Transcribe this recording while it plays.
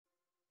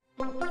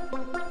Hello,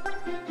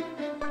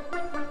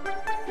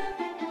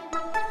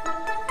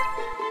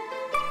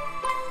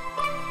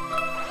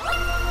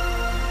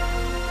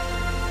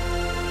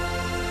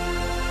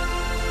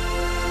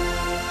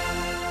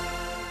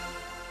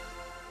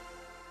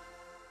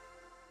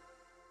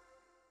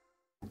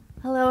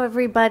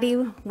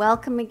 everybody.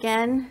 Welcome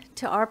again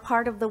to our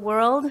part of the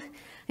world.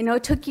 I know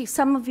it took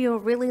some of you a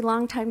really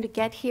long time to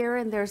get here,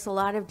 and there's a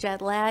lot of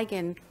jet lag,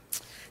 and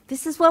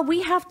this is what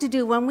we have to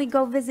do when we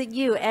go visit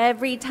you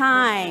every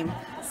time.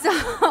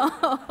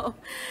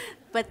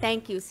 But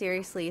thank you,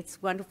 seriously.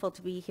 It's wonderful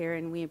to be here,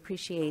 and we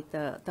appreciate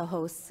the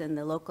hosts and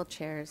the local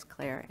chairs,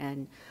 Claire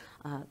and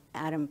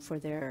Adam, for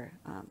their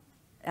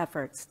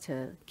efforts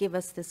to give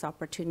us this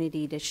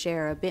opportunity to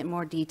share a bit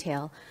more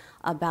detail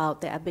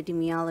about the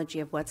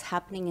epidemiology of what's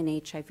happening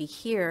in HIV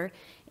here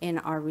in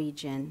our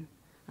region.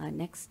 There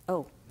we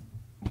go.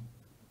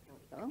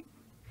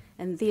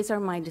 And these are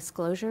my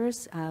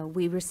disclosures.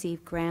 We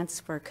receive grants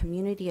for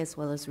community as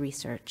well as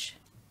research.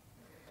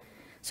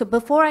 So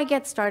before I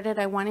get started,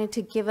 I wanted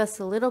to give us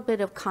a little bit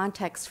of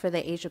context for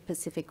the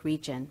Asia-Pacific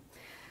region.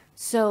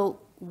 So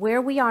where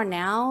we are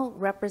now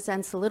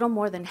represents a little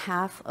more than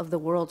half of the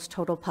world's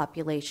total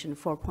population,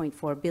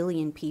 4.4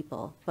 billion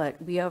people.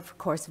 But we are, of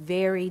course,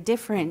 very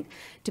different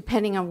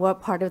depending on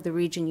what part of the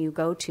region you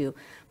go to,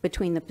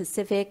 between the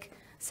Pacific,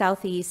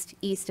 Southeast,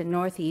 East and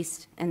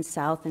Northeast, and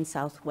South and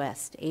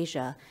Southwest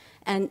Asia.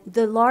 And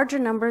the larger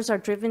numbers are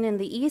driven in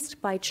the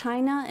East by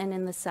China and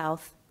in the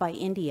South by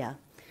India.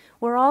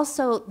 We're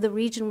also the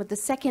region with the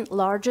second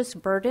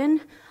largest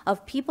burden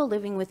of people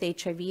living with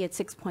HIV at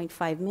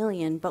 6.5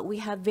 million, but we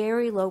have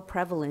very low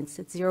prevalence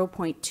at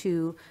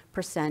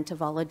 0.2%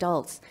 of all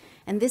adults.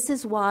 And this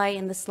is why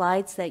in the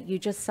slides that you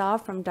just saw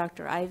from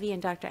Dr. Ivy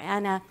and Dr.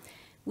 Anna,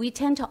 we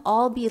tend to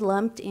all be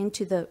lumped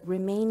into the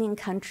remaining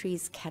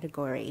countries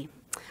category.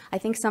 I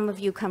think some of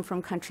you come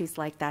from countries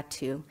like that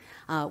too.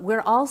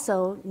 We're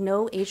also,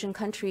 no Asian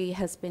country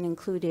has been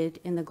included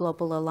in the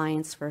Global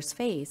Alliance first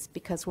phase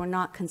because we're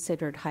not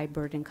considered high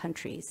burden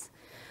countries.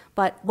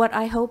 But what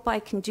I hope I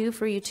can do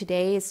for you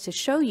today is to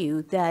show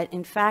you that,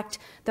 in fact,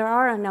 there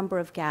are a number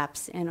of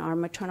gaps in our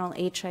maternal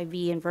HIV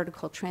and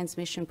vertical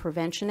transmission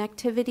prevention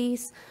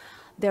activities.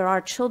 There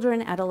are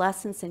children,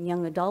 adolescents, and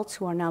young adults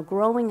who are now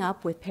growing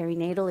up with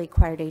perinatally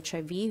acquired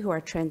HIV who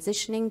are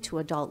transitioning to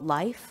adult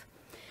life.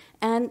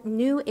 And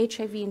new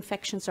HIV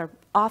infections are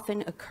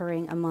often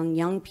occurring among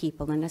young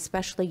people, and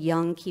especially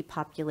young key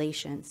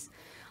populations.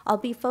 I'll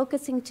be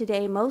focusing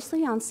today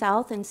mostly on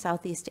South and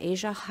Southeast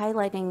Asia,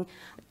 highlighting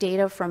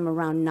data from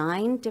around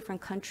 9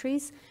 different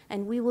countries,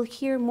 and we will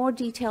hear more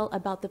detail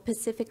about the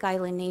Pacific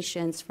Island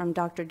nations from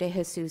Dr. De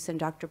Jesus and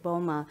Dr.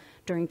 Boma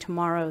during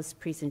tomorrow's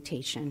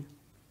presentation.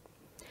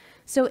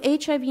 So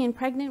HIV in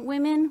pregnant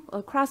women,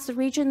 across the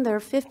region, there are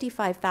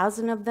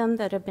 55,000 of them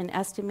that have been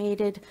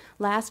estimated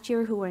last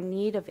year who are in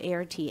need of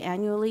ART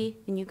annually.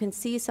 And you can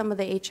see some of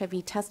the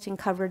HIV testing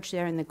coverage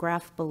there in the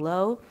graph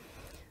below.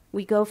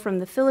 We go from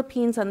the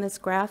Philippines on this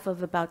graph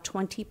of about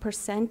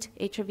 20%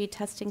 HIV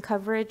testing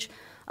coverage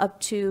up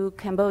to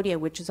Cambodia,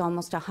 which is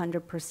almost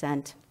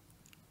 100%.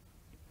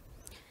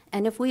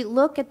 And if we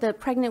look at the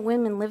pregnant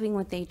women living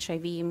with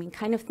HIV, I mean,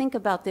 kind of think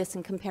about this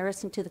in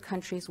comparison to the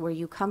countries where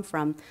you come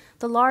from.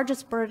 The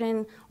largest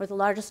burden, or the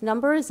largest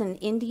number, is in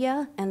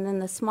India, and then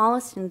the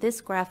smallest in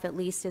this graph, at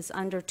least, is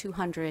under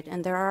 200.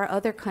 And there are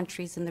other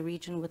countries in the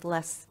region with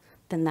less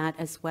than that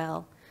as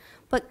well.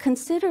 But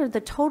consider the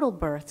total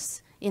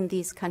births in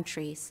these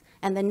countries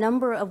and the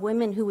number of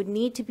women who would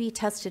need to be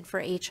tested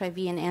for HIV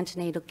and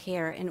antenatal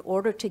care in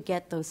order to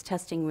get those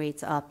testing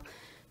rates up.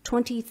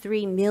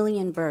 23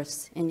 million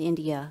births in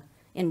India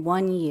in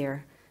 1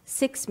 year,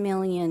 6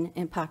 million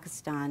in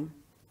Pakistan,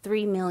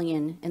 3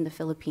 million in the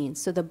Philippines.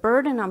 So the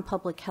burden on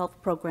public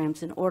health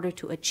programs in order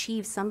to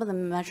achieve some of the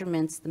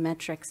measurements, the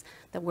metrics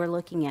that we're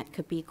looking at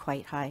could be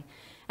quite high.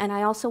 And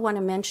I also want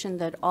to mention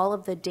that all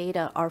of the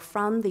data are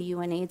from the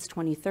UNAIDS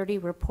 2030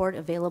 report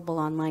available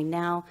online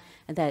now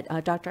that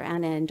Dr.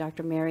 Anna and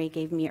Dr. Mary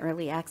gave me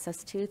early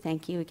access to.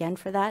 Thank you again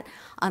for that,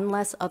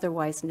 unless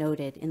otherwise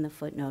noted in the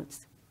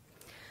footnotes.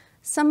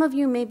 Some of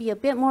you may be a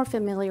bit more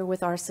familiar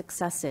with our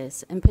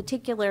successes, in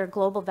particular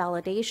global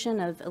validation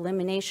of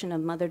elimination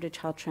of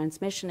mother-to-child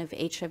transmission of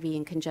HIV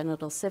and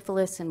congenital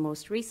syphilis, and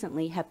most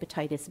recently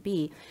hepatitis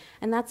B.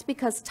 And that's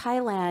because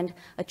Thailand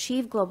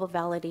achieved global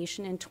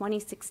validation in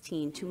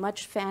 2016 to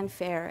much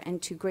fanfare and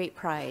to great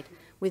pride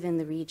within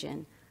the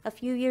region. A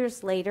few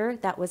years later,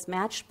 that was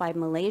matched by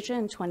Malaysia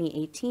in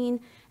 2018,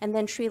 and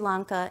then Sri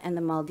Lanka and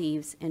the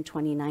Maldives in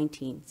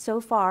 2019.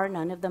 So far,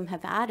 none of them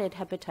have added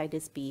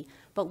hepatitis B,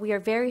 but we are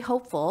very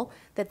hopeful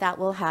that that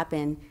will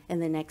happen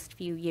in the next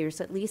few years,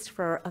 at least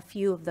for a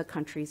few of the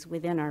countries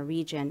within our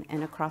region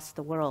and across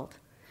the world.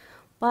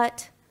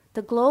 But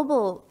The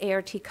global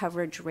ART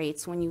coverage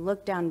rates, when you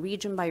look down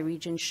region by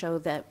region, show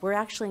that we're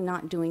actually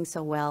not doing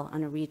so well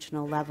on a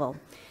regional level.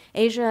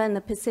 Asia and the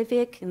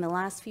Pacific in the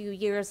last few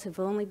years have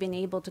only been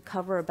able to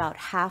cover about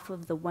half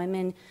of the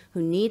women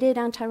who needed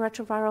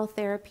antiretroviral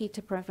therapy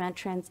to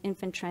prevent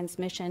infant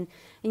transmission.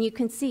 And you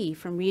can see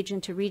from region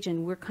to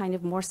region, we're kind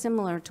of more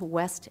similar to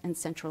West and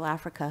Central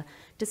Africa,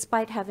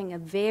 despite having a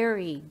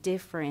very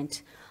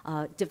different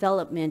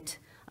development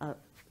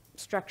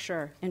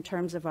structure in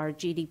terms of our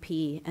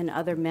GDP and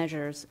other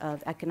measures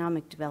of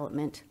economic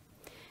development.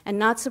 And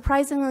not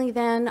surprisingly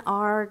then,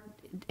 our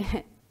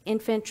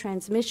infant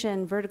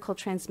transmission, vertical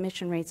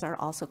transmission rates are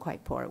also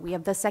quite poor. We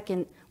have the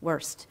second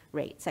worst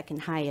rate, second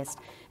highest,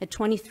 at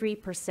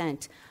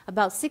 23%.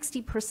 About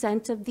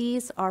 60% of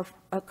these are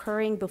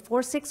occurring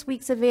before 6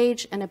 weeks of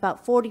age and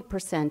about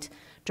 40%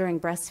 during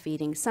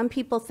breastfeeding. Some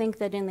people think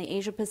that in the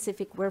Asia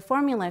Pacific we're a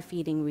formula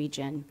feeding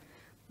region,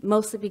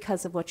 mostly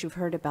because of what you've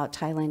heard about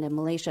Thailand and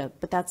Malaysia,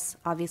 but that's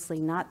obviously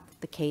not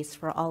the case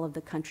for all of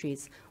the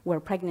countries where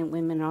pregnant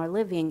women are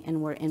living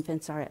and where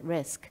infants are at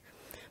risk.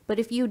 But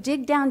if you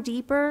dig down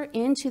deeper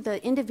into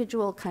the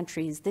individual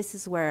countries, this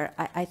is where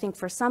I think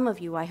for some of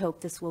you, I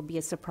hope this will be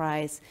a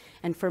surprise,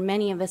 and for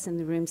many of us in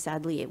the room,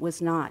 sadly, it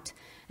was not.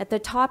 At the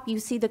top, you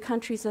see the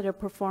countries that are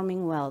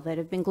performing well, that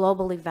have been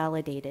globally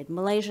validated,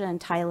 Malaysia and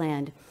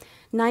Thailand.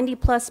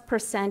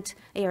 90+%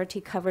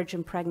 ART coverage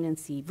in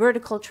pregnancy,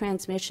 vertical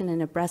transmission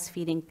in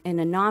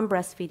a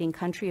non-breastfeeding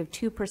country of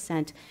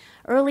 2%,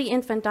 early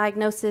infant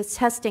diagnosis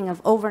testing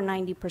of over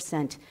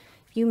 90%.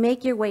 If you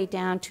make your way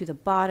down to the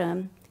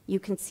bottom,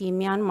 you can see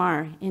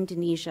Myanmar,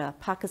 Indonesia,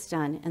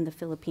 Pakistan, and the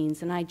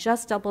Philippines. And I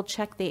just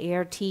double-checked the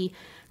ART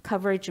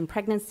coverage and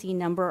pregnancy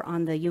number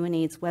on the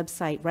UNAIDS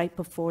website right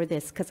before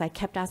this, because I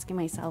kept asking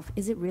myself,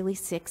 is it really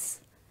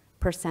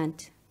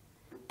 6%?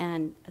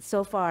 And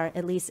so far,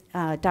 at least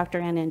Dr.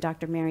 Anna and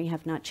Dr. Mary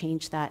have not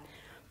changed that.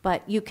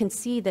 But you can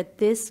see that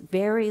this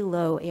very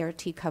low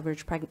ART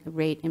coverage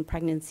rate in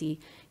pregnancy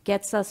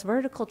gets us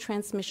vertical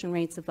transmission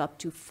rates of up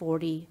to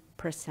 40%.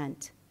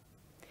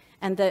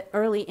 And the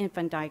early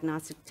infant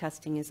diagnostic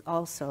testing is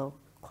also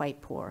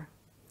quite poor.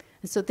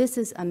 And so this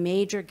is a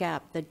major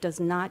gap that does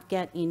not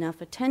get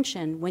enough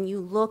attention when you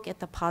look at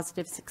the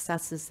positive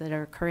successes that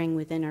are occurring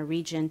within our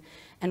region,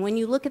 and when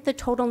you look at the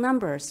total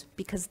numbers,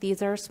 because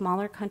these are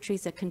smaller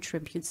countries that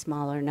contribute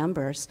smaller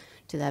numbers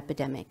to the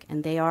epidemic,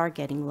 and they are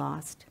getting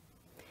lost.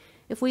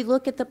 If we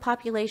look at the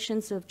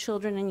populations of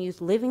children and youth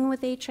living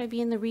with HIV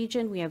in the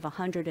region, we have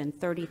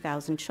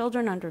 130,000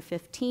 children under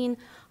 15,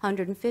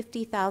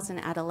 150,000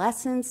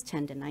 adolescents,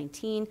 10 to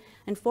 19,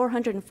 and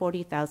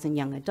 440,000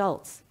 young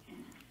adults.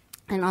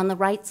 And on the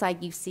right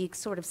side, you see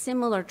sort of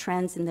similar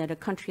trends in that a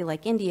country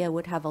like India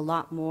would have a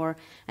lot more,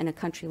 and a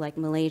country like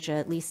Malaysia,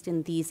 at least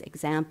in these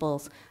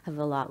examples, have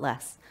a lot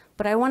less.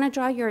 But I want to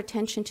draw your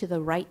attention to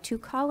the right two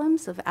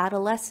columns of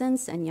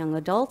adolescents and young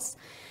adults.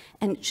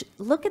 And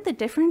look at the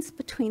difference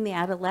between the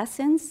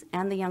adolescents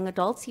and the young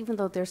adults, even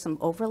though there's some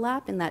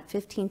overlap in that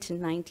 15 to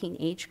 19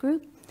 age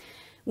group.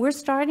 We're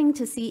starting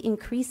to see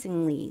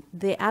increasingly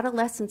the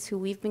adolescents who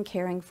we've been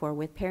caring for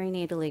with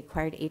perinatally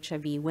acquired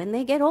HIV, when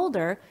they get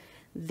older,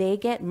 they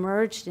get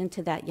merged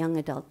into that young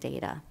adult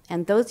data.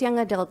 And those young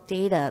adult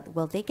data,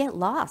 well, they get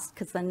lost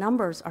because the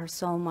numbers are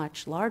so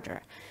much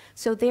larger.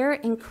 So they're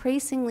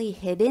increasingly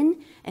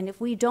hidden, and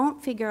if we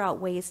don't figure out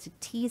ways to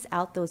tease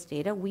out those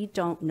data, we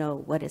don't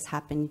know what is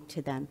happening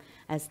to them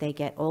as they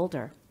get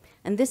older.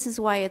 And this is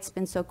why it's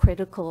been so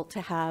critical to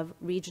have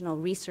regional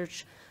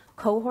research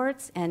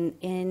cohorts, and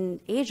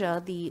in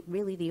Asia,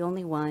 really the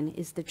only one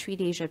is the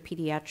Treat Asia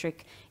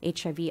Pediatric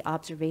HIV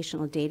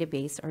Observational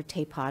Database, or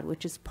TAPOD,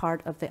 which is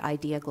part of the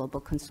IDEA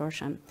Global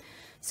Consortium.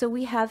 So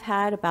we have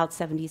had about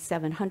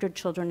 7,700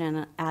 children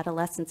and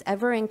adolescents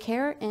ever in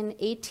care in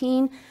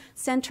 18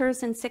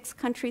 centers in 6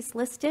 countries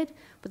listed,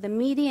 but the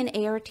median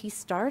ART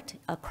start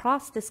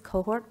across this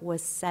cohort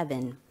was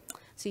 7.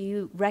 So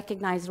you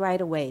recognize right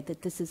away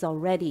that this is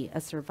already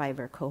a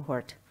survivor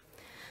cohort.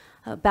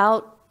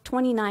 About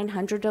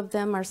 2,900 of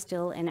them are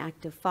still in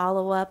active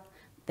follow-up.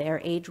 Their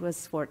age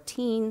was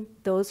 14.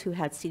 Those who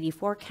had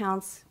CD4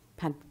 counts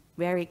had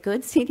very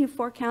good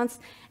CD4 counts,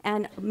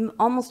 and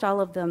almost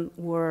all of them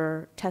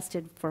were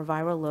tested for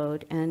viral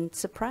load and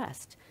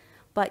suppressed.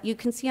 But you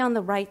can see on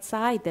the right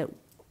side that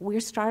we're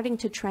starting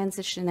to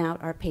transition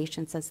out our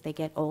patients as they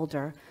get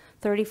older.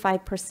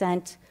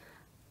 35%,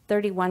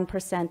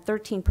 31%,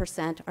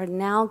 13% are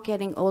now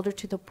getting older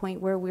to the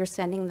point where we're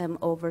sending them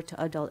over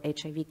to adult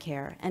HIV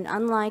care. And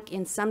unlike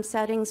in some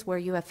settings where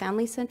you have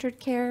family-centered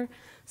care,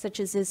 such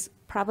as is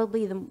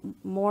probably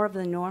more of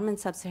the norm in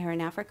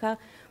sub-Saharan Africa,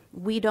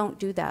 we don't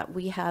do that.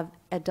 We have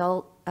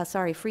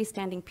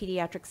freestanding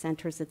pediatric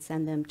centers that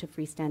send them to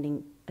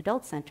freestanding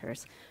adult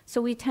centers.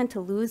 So we tend to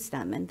lose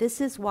them. And this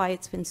is why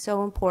it's been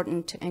so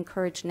important to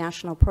encourage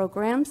national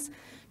programs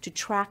to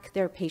track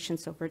their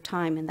patients over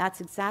time. And that's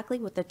exactly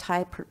what the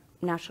Thai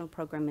national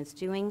program is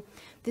doing.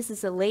 This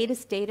is the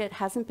latest data. It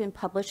hasn't been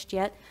published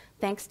yet.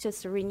 Thanks to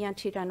Sarinya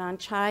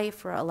Tirananchai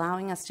for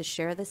allowing us to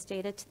share this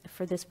data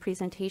for this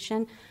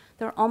presentation.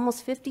 There are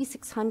almost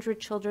 5,600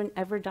 children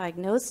ever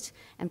diagnosed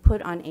and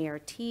put on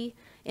ART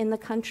in the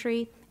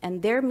country,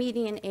 and their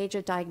median age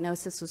of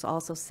diagnosis was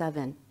also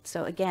 7.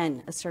 So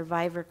again, a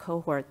survivor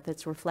cohort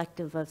that's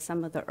reflective of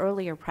some of the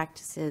earlier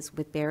practices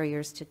with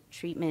barriers to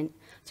treatment,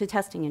 to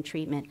testing and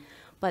treatment.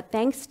 But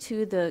thanks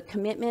to the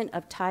commitment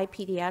of Thai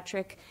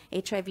pediatric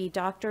HIV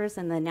doctors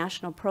and the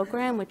national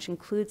program, which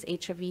includes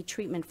HIV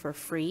treatment for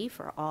free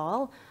for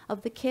all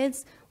of the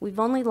kids, we've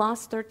only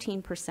lost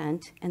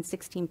 13% and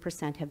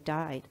 16% have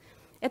died.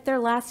 At their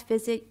last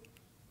visit,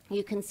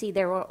 you can see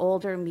they were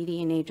older,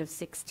 median age of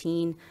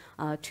 16.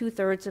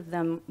 2/3 of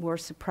them were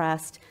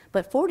suppressed,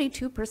 but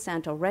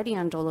 42% already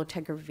on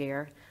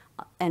dolutegravir,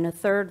 and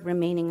 1/3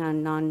 remaining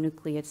on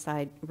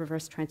non-nucleoside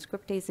reverse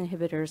transcriptase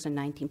inhibitors and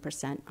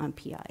 19% on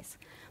PIs.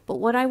 But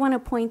what I want to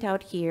point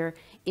out here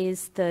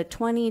is the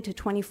 20 to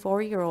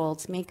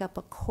 24-year-olds make up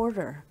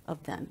 1/4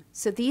 of them.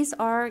 So these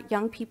are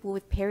young people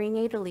with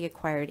perinatally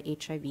acquired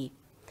HIV.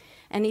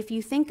 And if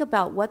you think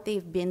about what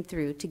they've been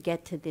through to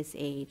get to this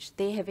age,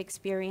 they have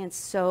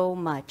experienced so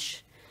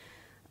much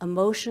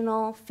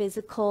emotional,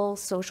 physical,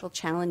 social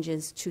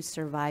challenges to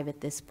survive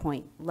at this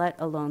point, let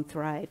alone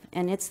thrive.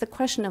 And it's the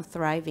question of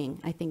thriving,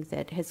 I think,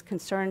 that has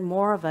concerned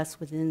more of us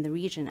within the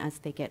region as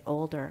they get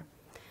older.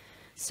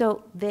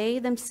 So they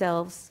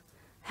themselves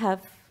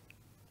have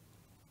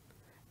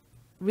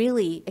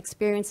really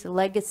experienced the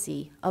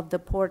legacy of the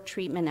poor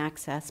treatment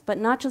access, but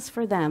not just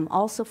for them,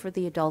 also for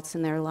the adults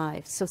in their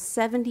lives. So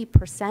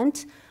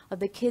 70% of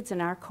the kids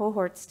in our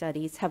cohort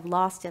studies have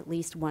lost at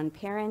least one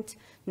parent,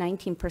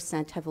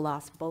 19% have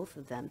lost both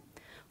of them.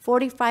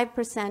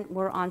 45%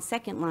 were on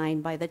second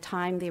line by the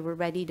time they were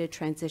ready to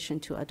transition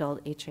to adult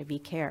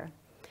HIV care.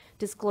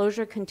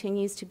 Disclosure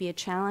continues to be a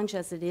challenge,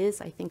 as it is,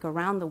 I think,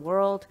 around the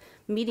world.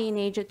 Median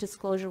age at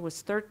disclosure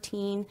was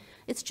 13.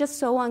 It's just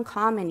so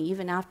uncommon,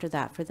 even after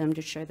that, for them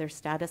to share their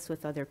status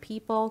with other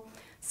people.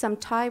 Some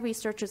Thai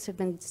researchers have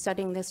been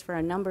studying this for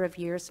a number of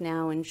years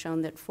now and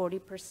shown that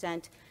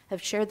 40%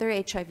 have shared their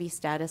HIV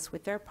status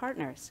with their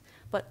partners.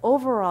 But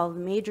overall, the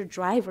major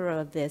driver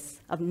of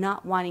this, of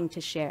not wanting to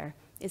share,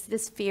 is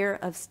this fear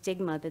of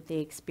stigma that they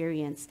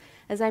experience.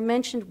 As I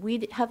mentioned,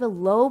 we have a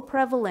low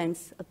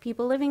prevalence of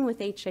people living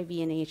with HIV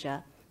in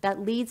Asia.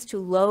 That leads to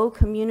low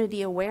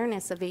community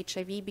awareness of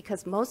HIV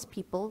because most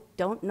people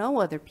don't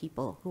know other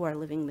people who are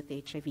living with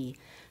HIV.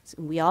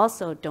 So we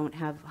also don't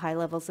have high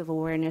levels of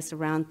awareness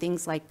around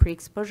things like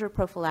pre-exposure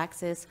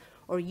prophylaxis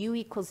or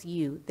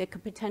U=U that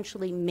could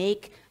potentially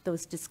make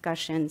those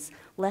discussions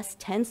less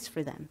tense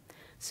for them.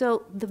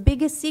 So the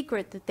biggest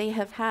secret that they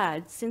have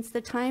had since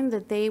the time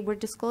that they were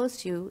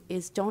disclosed to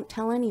is don't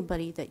tell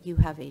anybody that you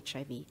have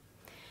HIV.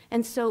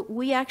 And so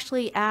we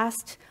actually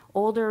asked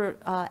older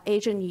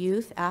Asian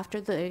youth after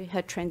they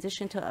had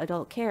transitioned to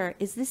adult care,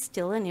 is this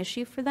still an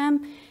issue for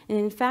them? And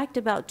in fact,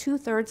 about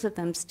 2/3 of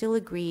them still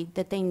agreed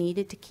that they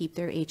needed to keep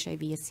their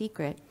HIV a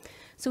secret.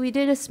 So we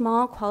did a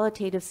small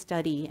qualitative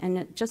study,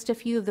 and just a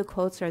few of the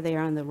quotes are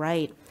there on the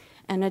right.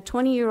 And a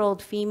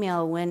 20-year-old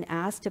female, when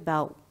asked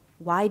about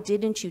why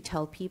didn't you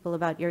tell people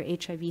about your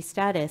HIV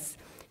status,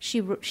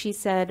 she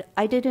said,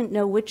 I didn't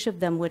know which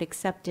of them would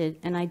accept it,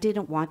 and I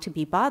didn't want to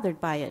be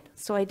bothered by it,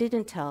 so I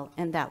didn't tell,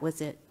 and that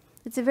was it.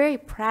 It's a very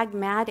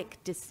pragmatic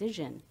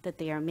decision that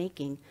they are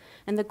making.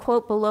 And the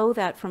quote below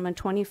that from a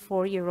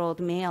 24-year-old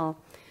male,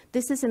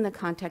 this is in the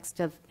context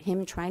of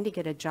him trying to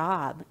get a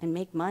job and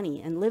make money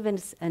and live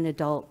as an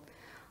adult.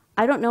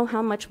 I don't know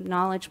how much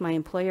knowledge my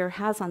employer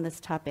has on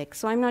this topic,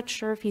 so I'm not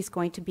sure if he's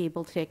going to be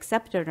able to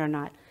accept it or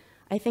not.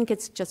 I think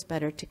it's just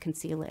better to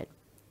conceal it.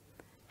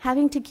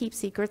 Having to keep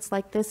secrets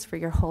like this for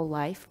your whole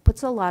life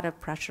puts a lot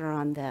of pressure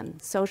on them,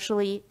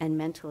 socially and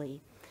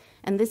mentally.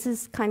 And this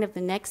is kind of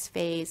the next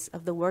phase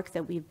of the work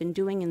that we've been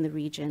doing in the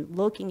region,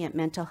 looking at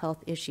mental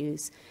health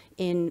issues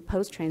in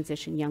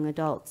post-transition young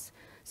adults.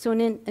 So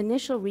in an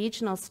initial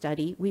regional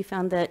study, we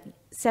found that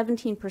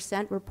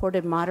 17%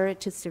 reported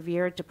moderate to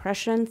severe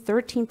depression,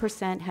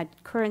 13%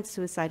 had current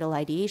suicidal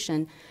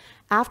ideation.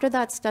 After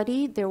that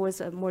study, there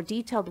was a more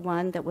detailed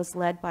one that was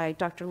led by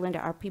Dr. Linda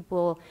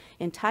Arpibul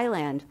in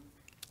Thailand,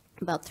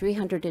 about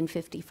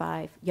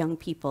 355 young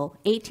people.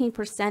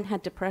 18%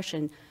 had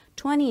depression,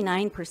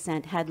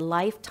 29% had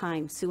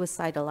lifetime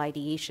suicidal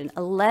ideation,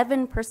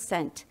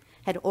 11%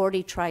 had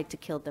already tried to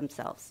kill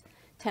themselves.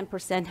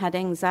 10% had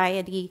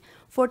anxiety,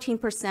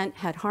 14%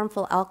 had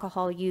harmful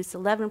alcohol use,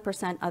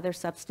 11% other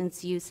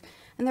substance use,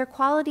 and their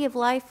quality of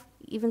life,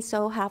 even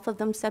so, half of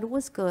them said it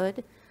was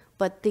good,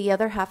 but the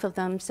other half of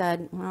them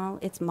said, well,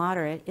 it's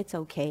moderate, it's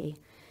okay.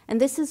 And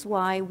this is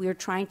why we're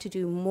trying to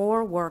do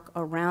more work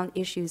around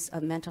issues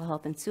of mental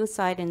health and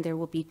suicide, and there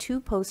will be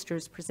 2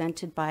 posters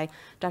presented by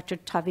Dr.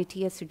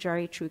 Tavitia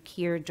Sujari-Truk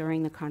here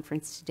during the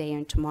conference today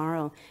and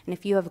tomorrow. And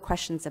if you have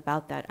questions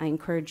about that, I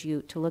encourage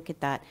you to look at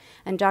that.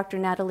 And Dr.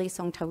 Natalie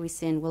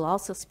Songtawisin will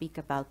also speak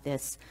about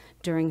this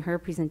during her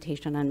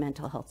presentation on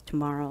mental health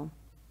tomorrow.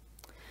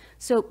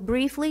 So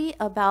briefly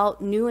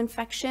about new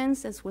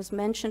infections, as was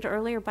mentioned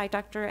earlier by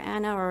Dr.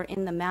 Anna, or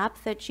in the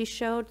map that she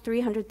showed,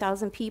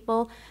 300,000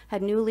 people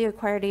had newly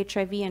acquired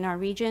HIV in our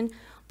region,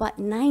 but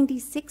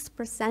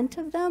 96%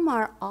 of them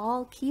are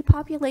all key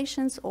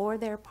populations or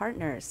their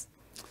partners.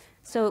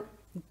 So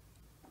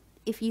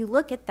if you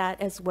look at that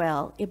as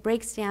well, it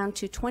breaks down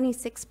to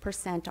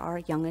 26% are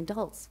young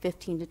adults,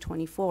 15 to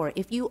 24.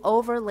 If you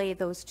overlay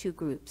those two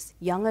groups,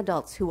 young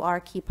adults who are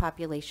key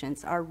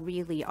populations are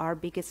really our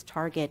biggest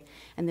target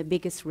and the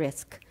biggest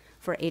risk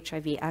for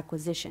HIV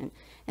acquisition.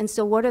 And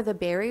so what are the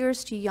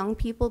barriers to young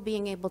people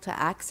being able to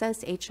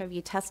access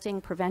HIV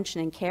testing, prevention,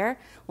 and care?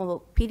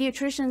 Well,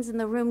 pediatricians in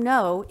the room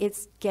know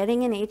it's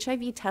getting an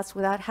HIV test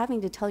without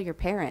having to tell your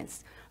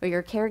parents or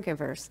your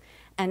caregivers.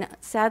 And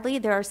sadly,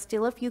 there are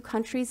still a few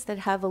countries that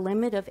have a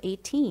limit of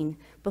 18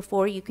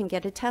 before you can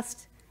get a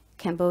test,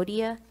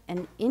 Cambodia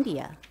and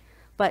India.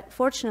 But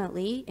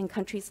fortunately, in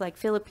countries like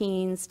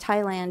Philippines,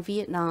 Thailand,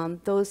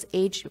 Vietnam, those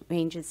age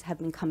ranges have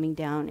been coming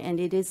down, and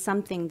it is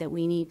something that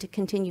we need to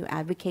continue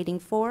advocating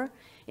for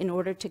in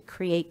order to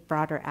create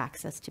broader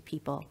access to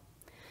people.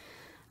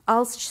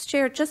 I'll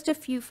share just a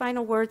few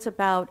final words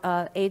about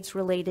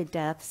AIDS-related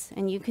deaths.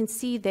 And you can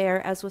see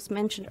there, as was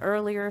mentioned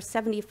earlier,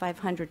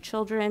 7,500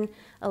 children,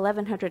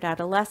 1,100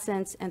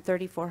 adolescents, and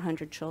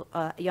 3,400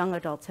 young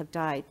adults have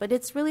died. But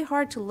it's really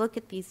hard to look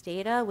at these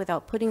data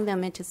without putting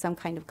them into some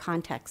kind of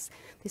context.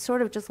 They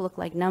sort of just look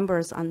like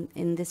numbers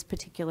in this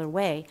particular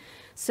way.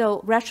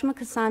 So Reshma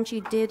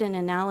Kasanji did an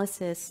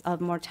analysis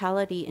of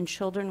mortality in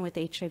children with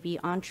HIV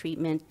on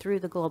treatment through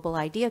the Global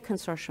IDEA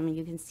Consortium, and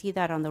you can see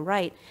that on the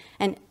right.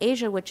 And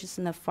Asia, which is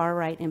in the far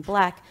right in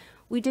black,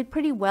 we did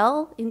pretty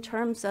well in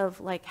terms of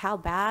like how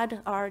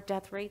bad our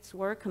death rates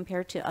were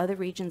compared to other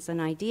regions in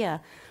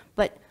IDEA.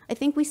 But I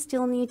think we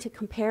still need to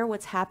compare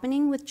what's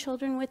happening with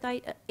children with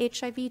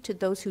HIV to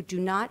those who do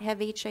not have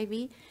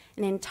HIV.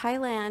 And in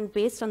Thailand,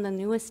 based on the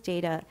newest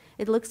data,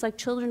 it looks like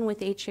children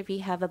with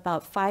HIV have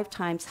about 5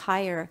 times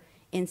higher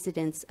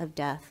incidence of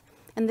death.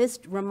 And this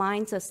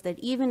reminds us that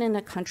even in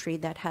a country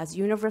that has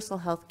universal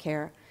health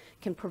care,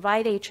 can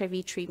provide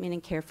HIV treatment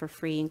and care for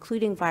free,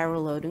 including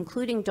viral load,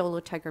 including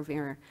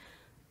dolutegravir,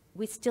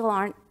 we still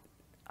aren't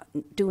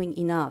doing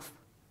enough.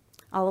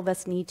 All of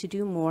us need to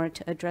do more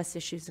to address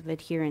issues of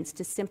adherence,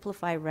 to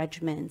simplify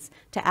regimens,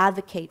 to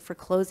advocate for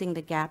closing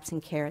the gaps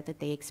in care that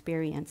they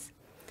experience.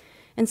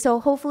 And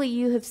so hopefully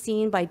you have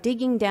seen by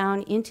digging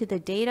down into the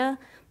data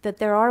that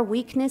there are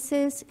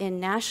weaknesses in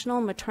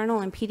national,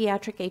 maternal, and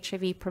pediatric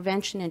HIV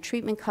prevention and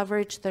treatment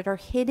coverage that are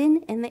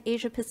hidden in the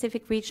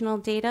Asia-Pacific regional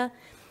data,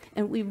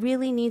 and we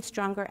really need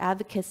stronger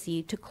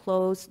advocacy to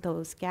close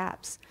those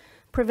gaps.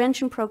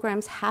 Prevention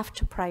programs have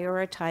to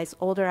prioritize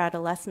older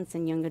adolescents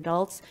and young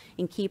adults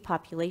in key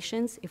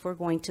populations if we're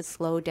going to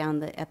slow down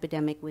the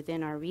epidemic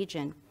within our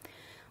region.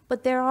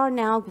 But there are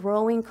now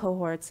growing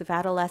cohorts of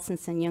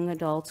adolescents and young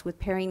adults with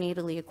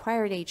perinatally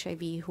acquired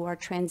HIV who are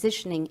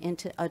transitioning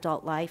into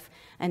adult life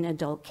and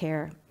adult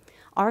care.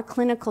 Our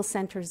clinical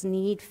centers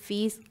need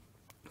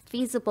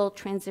feasible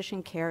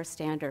transition care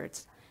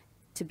standards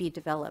to be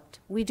developed.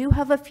 We do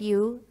have a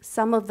few,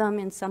 some of them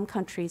in some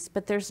countries,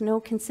 but there's no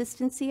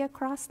consistency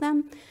across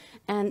them,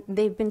 and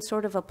they've been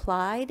sort of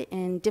applied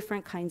in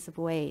different kinds of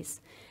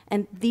ways.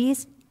 And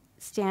these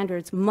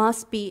standards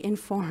must be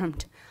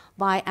informed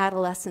by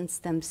adolescents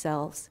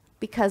themselves,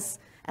 because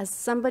as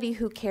somebody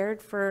who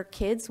cared for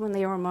kids when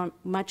they were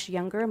much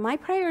younger, my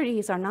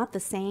priorities are not the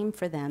same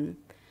for them.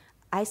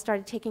 I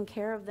started taking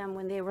care of them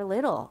when they were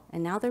little,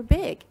 and now they're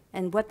big,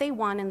 and what they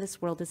want in this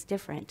world is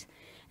different.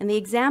 And the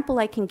example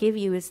I can give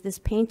you is this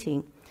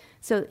painting.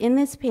 So in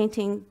this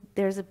painting,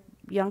 there's a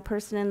young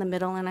person in the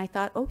middle, and I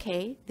thought,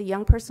 okay, the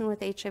young person with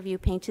HIV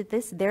painted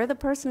this, they're the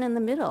person in the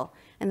middle,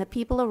 and the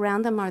people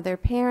around them are their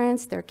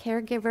parents, their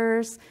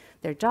caregivers,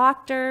 their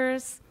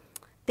doctors.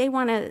 They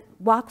want to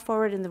walk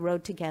forward in the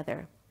road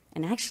together.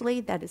 And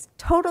actually, that is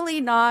totally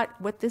not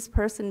what this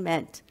person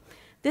meant.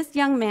 This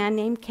young man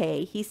named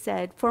Kay, he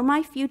said, for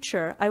my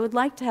future, I would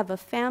like to have a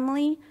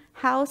family,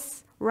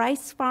 house,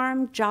 rice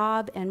farm,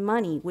 job, and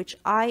money, which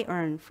I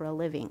earn for a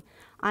living.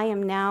 I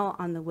am now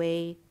on the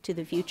way to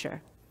the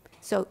future.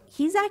 So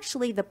he's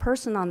actually the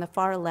person on the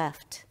far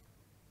left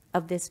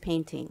of this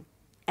painting.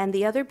 And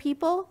the other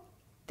people,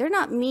 they're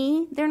not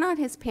me, they're not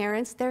his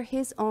parents, they're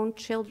his own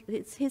children,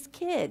 it's his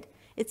kid,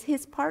 it's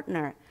his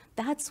partner.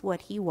 That's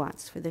what he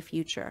wants for the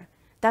future.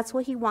 That's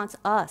what he wants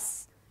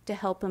us to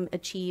help him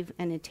achieve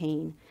and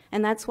attain.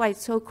 And that's why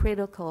it's so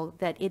critical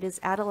that it is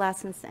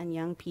adolescents and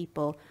young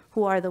people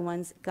who are the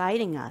ones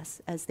guiding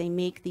us as they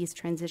make these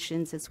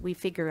transitions, as we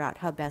figure out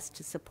how best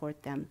to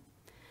support them.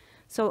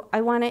 So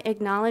I want to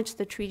acknowledge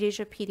the Treat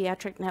Asia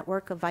Pediatric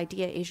Network of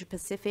IDEA Asia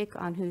Pacific,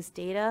 on whose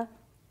data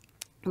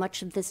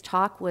much of this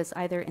talk was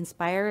either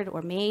inspired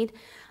or made.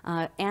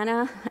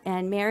 Anna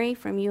and Mary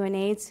from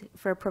UNAIDS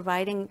for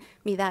providing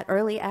me that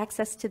early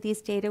access to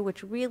these data,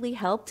 which really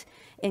helped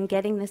in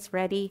getting this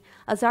ready.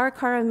 Azar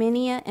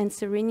Karaminia and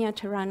Surinya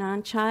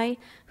Tarananchai,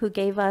 who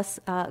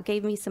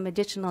gave me some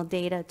additional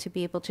data to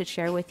be able to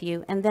share with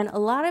you. And then a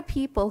lot of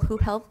people who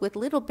helped with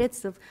little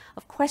bits of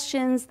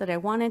questions that I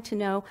wanted to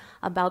know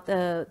about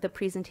the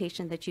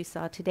presentation that you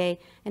saw today.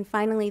 And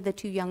finally, the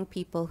 2 young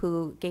people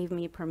who gave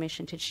me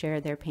permission to share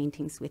their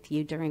paintings with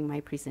you during my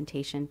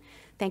presentation.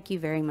 Thank you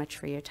very much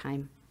for your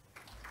time.